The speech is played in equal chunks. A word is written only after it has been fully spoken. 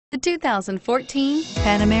The 2014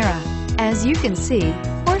 Panamera. As you can see,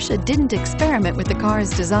 Porsche didn't experiment with the car's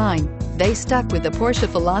design. They stuck with the Porsche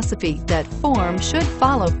philosophy that form should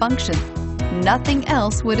follow function. Nothing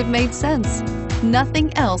else would have made sense.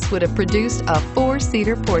 Nothing else would have produced a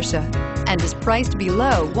four-seater Porsche, and is priced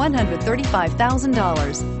below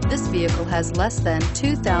 $135,000. This vehicle has less than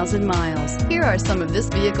 2,000 miles. Here are some of this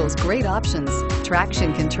vehicle's great options: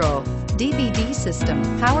 traction control, DVD system,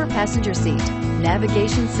 power passenger seat,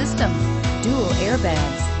 navigation system, dual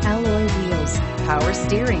airbags, alloy wheels, power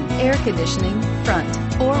steering, air conditioning, front,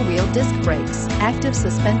 four-wheel disc brakes, active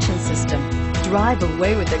suspension system. Drive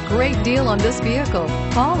away with a great deal on this vehicle.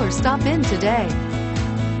 Call or stop in today.